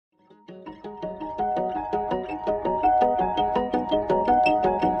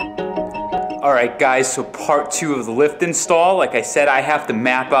Alright guys, so part 2 of the lift install. Like I said, I have to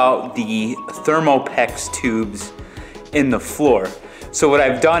map out the thermopex tubes in the floor. So what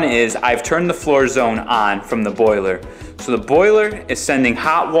I've done is I've turned the floor zone on from the boiler. So the boiler is sending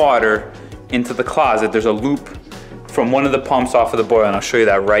hot water into the closet. There's a loop from one of the pumps off of the boiler, and I'll show you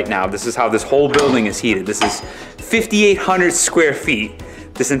that right now. This is how this whole building is heated. This is 5,800 square feet,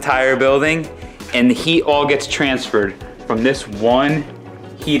 this entire building, and the heat all gets transferred from this one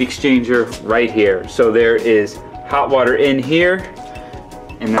heat exchanger right here. So there is hot water in here,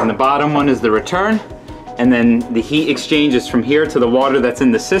 and then the bottom one is the return, and then the heat exchanges from here to the water that's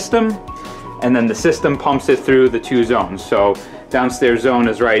in the system, and then the system pumps it through the 2 zones. So downstairs zone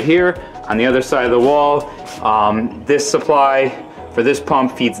is right here. On the other side of the wall, this supply for this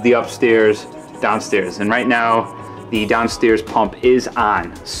pump feeds the upstairs, downstairs. And right now, the downstairs pump is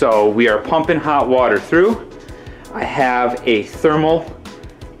on. So we are pumping hot water through. I have a thermal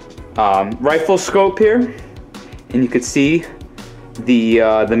rifle scope here, and you can see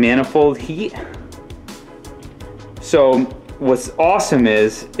the manifold heat. So what's awesome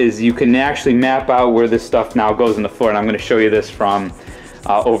is you can actually map out where this stuff now goes in the floor, and I'm going to show you this from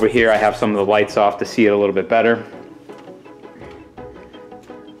over here. I have some of the lights off to see it a little bit better.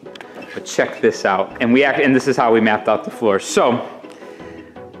 But check this out, and this is how we mapped out the floor. So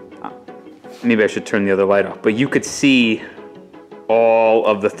maybe I should turn the other light off, but you could see all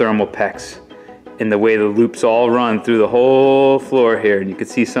of the thermopex and the way the loops all run through the whole floor here, and you can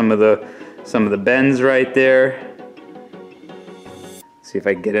see some of the bends right there. See if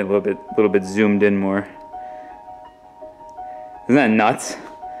I can get it a little bit zoomed in more. Isn't that nuts?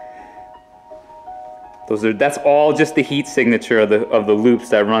 That's all just the heat signature of the loops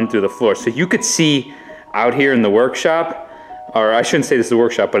that run through the floor. So you could see out here in the workshop, or I shouldn't say this is the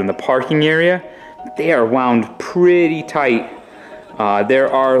workshop, but in the parking area, they are wound pretty tight.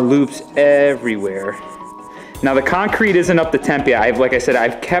 There are loops everywhere. Now the concrete isn't up to temp yet. Like I said,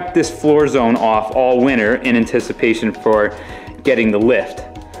 I've kept this floor zone off all winter in anticipation for getting the lift.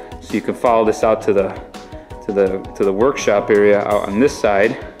 So you can follow this out to the workshop area out on this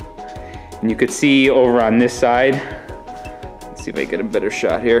side. And you could see over on this side, let's see if I get a better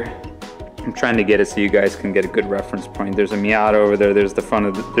shot here. I'm trying to get it so you guys can get a good reference point. There's a Miata over there. There's the front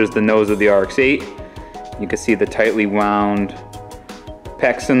of there's the nose of the RX-8. You can see the tightly wound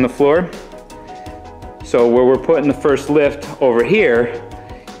pecs in the floor. So where we're putting the first lift over here,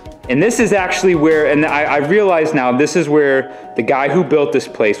 and this is actually where, and I realize now this is where the guy who built this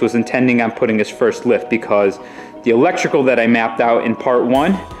place was intending on putting his first lift, because the electrical that I mapped out in part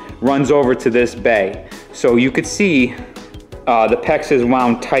 1 runs over to this bay. So you could see the pecs is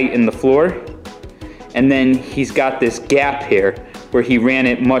wound tight in the floor, and then he's got this gap here where he ran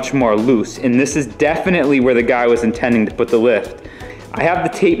it much more loose, and this is definitely where the guy was intending to put the lift. I have the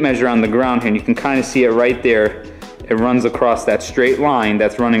tape measure on the ground here, and you can kind of see it right there. It runs across that straight line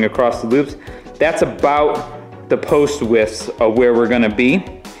that's running across the loops. That's about the post widths of where we're gonna be.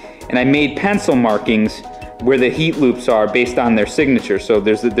 And I made pencil markings where the heat loops are based on their signature. So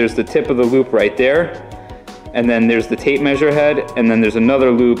there's the tip of the loop right there, and then there's the tape measure head, and then there's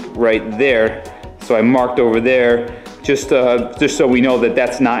another loop right there. So I marked over there just so we know that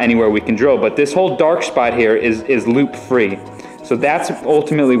that's not anywhere we can drill. But this whole dark spot here is loop free. So that's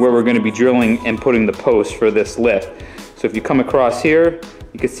ultimately where we're going to be drilling and putting the posts for this lift. So if you come across here,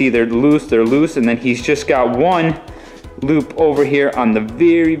 you can see they're loose, and then he's just got one loop over here on the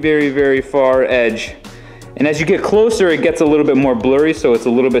very, very, very far edge. And as you get closer, it gets a little bit more blurry, so it's a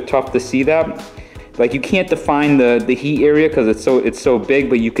little bit tough to see that. Like, you can't define the heat area because it's so big,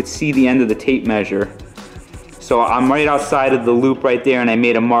 but you could see the end of the tape measure. So I'm right outside of the loop right there, and I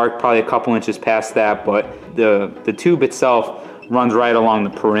made a mark probably a couple inches past that, but the tube itself runs right along the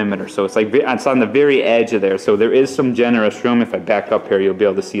perimeter. So it's on the very edge of there. So there is some generous room. If I back up here, you'll be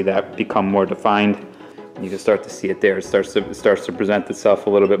able to see that become more defined. You can start to see it there. It starts to present itself a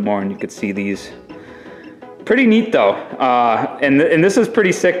little bit more, and you can see these. Pretty neat though. And this is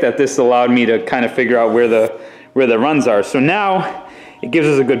pretty sick that this allowed me to kind of figure out where the runs are. So now it gives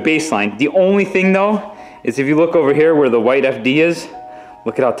us a good baseline. The only thing though is if you look over here where the white FD is,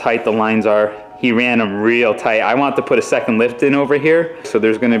 look at how tight the lines are. He ran them real tight. I want to put a second lift in over here, so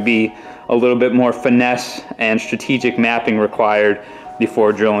there's going to be a little bit more finesse and strategic mapping required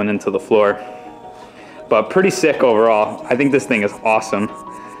before drilling into the floor. But pretty sick overall. I think this thing is awesome.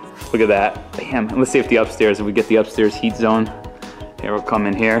 Look at that. Damn. Let's see if we get the upstairs heat zone. Here, we'll come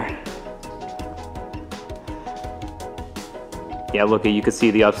in here. Yeah, look, you can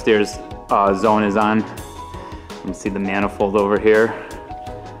see the upstairs zone is on. You can see the manifold over here.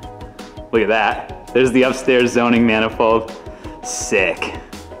 Look at that. There's the upstairs zoning manifold. Sick.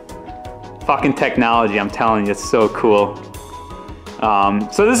 Fucking technology, I'm telling you, it's so cool.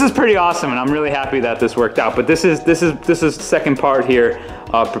 So this is pretty awesome, and I'm really happy that this worked out. But this is the second part here,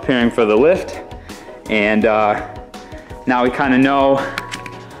 preparing for the lift, and now we kind of know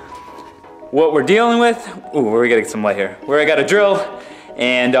what we're dealing with. Ooh, we're gonna get some light here. Where I got to drill,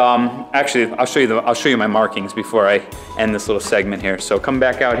 and actually, I'll show you my markings before I end this little segment here. So come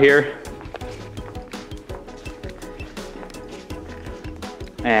back out here,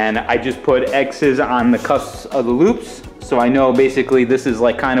 and I just put X's on the cusps of the loops. So I know basically this is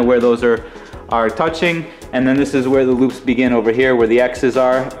like kind of where those are touching, and then this is where the loops begin over here, where the X's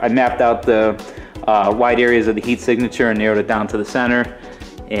are. I mapped out the wide areas of the heat signature and narrowed it down to the center.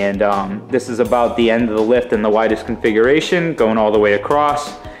 And this is about the end of the lift in the widest configuration, going all the way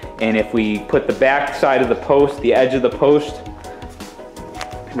across. And if we put the back side of the post, the edge of the post,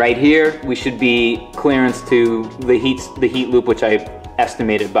 right here, we should be clearance to the heat loop, which I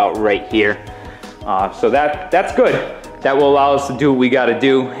estimated about right here. So that's good. That will allow us to do what we got to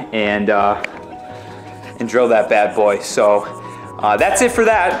do and drill that bad boy. So that's it for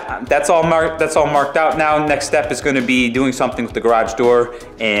that. That's all marked out now. Next step is going to be doing something with the garage door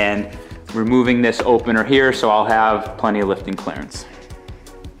and removing this opener here, so I'll have plenty of lifting clearance.